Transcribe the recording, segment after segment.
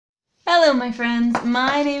Hello my friends,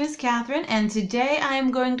 my name is Catherine and today I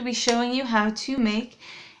am going to be showing you how to make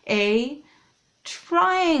a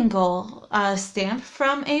triangle stamp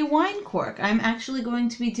from a wine cork. I'm actually going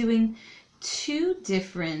to be doing two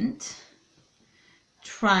different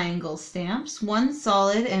triangle stamps, one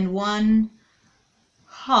solid and one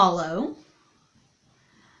hollow.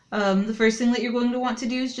 The first thing that you're going to want to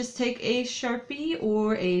do is just take a Sharpie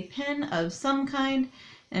or a pen of some kind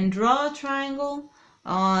and draw a triangle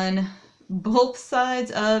on both sides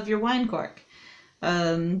of your wine cork.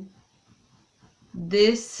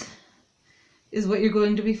 This is what you're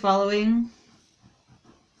going to be following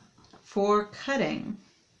for cutting.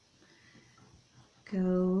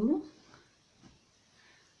 Go.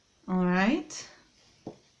 All right.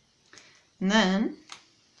 And then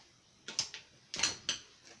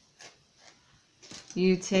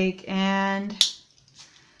you take and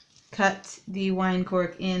cut the wine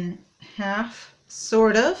cork in half,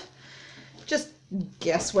 sort of. Just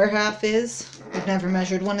guess where half is. I've never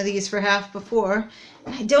measured one of these for half before,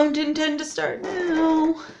 and I don't intend to start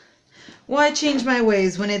now. Why change my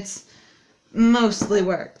ways when it's mostly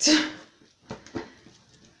worked?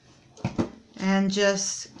 And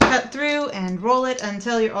just cut through and roll it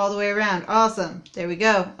until you're all the way around. Awesome. There we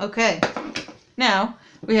go. Okay. Now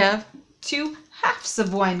we have two halves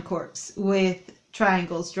of wine corks with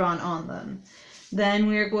triangles drawn on them. Then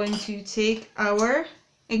we are going to take our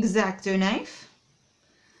X-Acto knife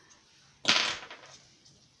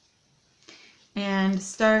and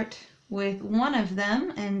start with one of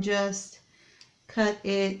them and just cut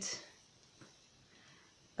it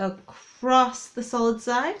across the solid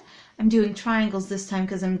side. I'm doing triangles this time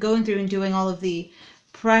because I'm going through and doing all of the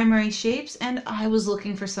primary shapes, and I was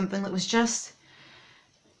looking for something that was just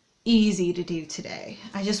easy to do today.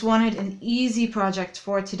 I just wanted an easy project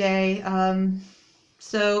for today.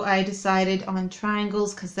 So I decided on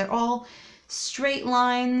triangles because they're all straight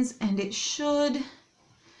lines and it should,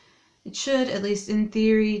 at least in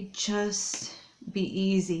theory, just be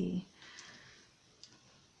easy.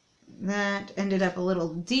 That ended up a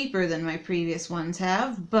little deeper than my previous ones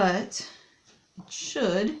have, but it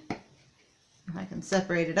should, if I can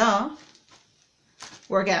separate it off,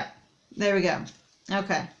 work out. There we go.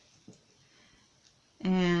 Okay.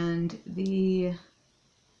 And the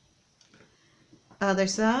other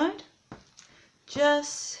side,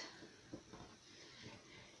 just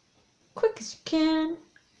quick as you can,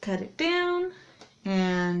 cut it down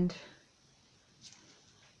and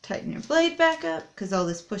tighten your blade back up because all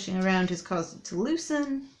this pushing around has caused it to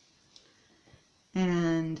loosen,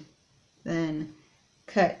 and then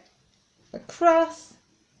cut across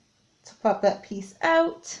to pop that piece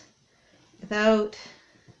out without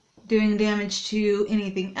doing damage to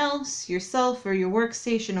anything else, yourself or your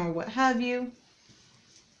workstation or what have you.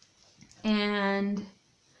 And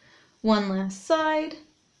one last side,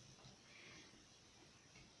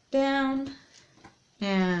 down,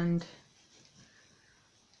 and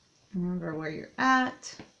remember where you're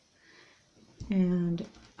at, and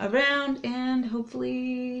around, and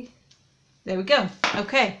hopefully, there we go.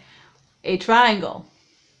 Okay, a triangle.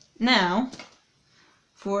 Now,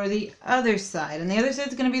 for the other side, and the other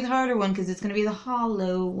side's going to be the harder one because it's going to be the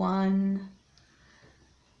hollow one.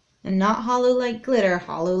 And not hollow like glitter,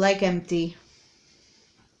 hollow like empty.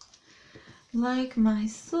 Like my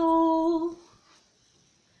soul.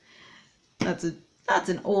 That's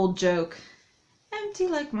an old joke. Empty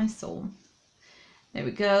like my soul. There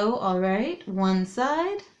we go. All right, one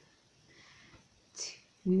side,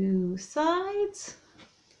 two sides.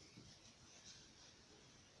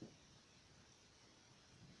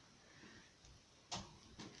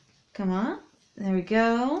 Come on. There we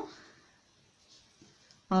go.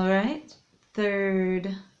 All right,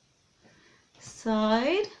 third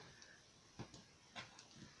side.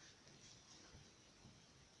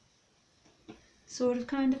 Sort of,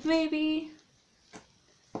 kind of, maybe.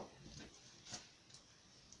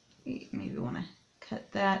 Maybe want to cut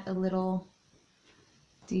that a little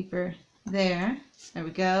deeper there. There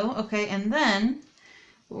we go. Okay, and then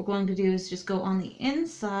what we're going to do is just go on the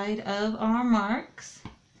inside of our marks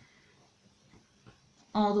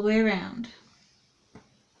all the way around.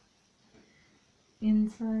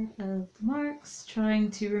 Inside of the marks,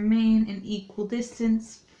 trying to remain an equal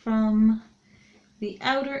distance from the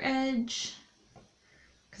outer edge,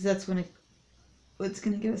 because that's when it's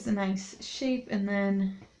going to give us a nice shape, and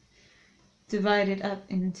then divide it up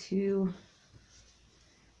into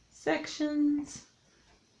sections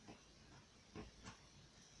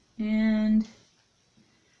and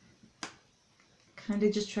kind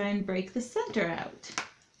of just try and break the center out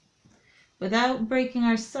without breaking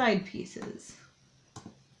our side pieces.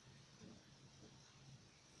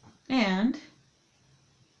 And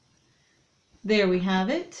there we have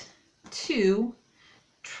it, 2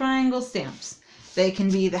 triangle stamps. They can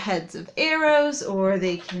be the heads of arrows, or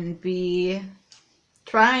they can be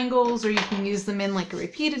triangles, or you can use them in like a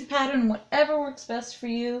repeated pattern, whatever works best for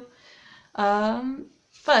you.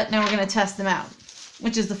 But now we're going to test them out,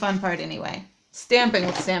 which is the fun part anyway. Stamping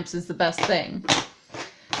with stamps is the best thing.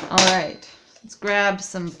 Alright, let's grab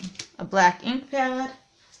a black ink pad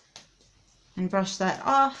and brush that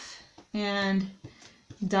off and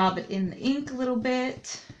dab it in the ink a little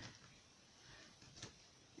bit.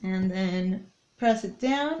 And then press it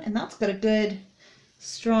down, and that's got a good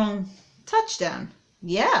strong touch down.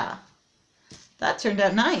 Yeah, that turned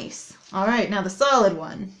out nice. All right, now the solid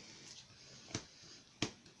one.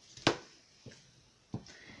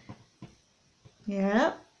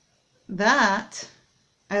 Yep, that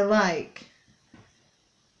I like.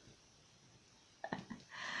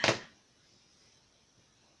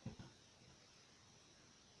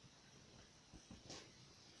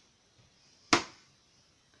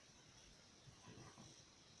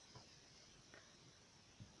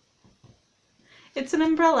 It's an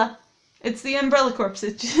umbrella. It's the Umbrella Corps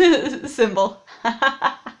symbol.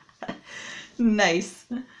 Nice.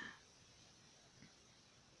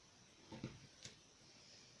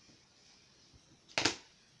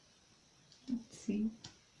 Let's see.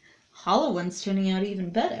 Hollow one's turning out even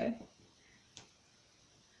better.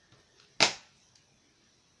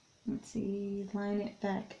 Let's see, line it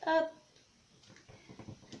back up.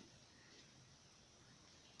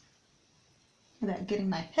 Without getting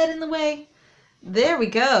my head in the way. There we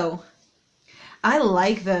go. I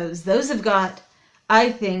like those. Those have got,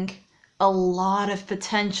 I think, a lot of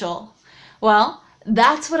potential. Well,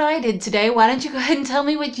 that's what I did today. Why don't you go ahead and tell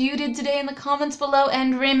me what you did today in the comments below,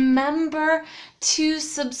 and remember to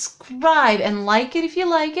subscribe and like it if you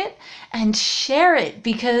like it, and share it,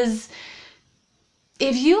 because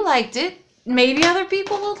if you liked it, maybe other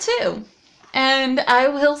people will too. And I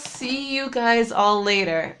will see you guys all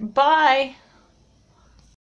later. Bye!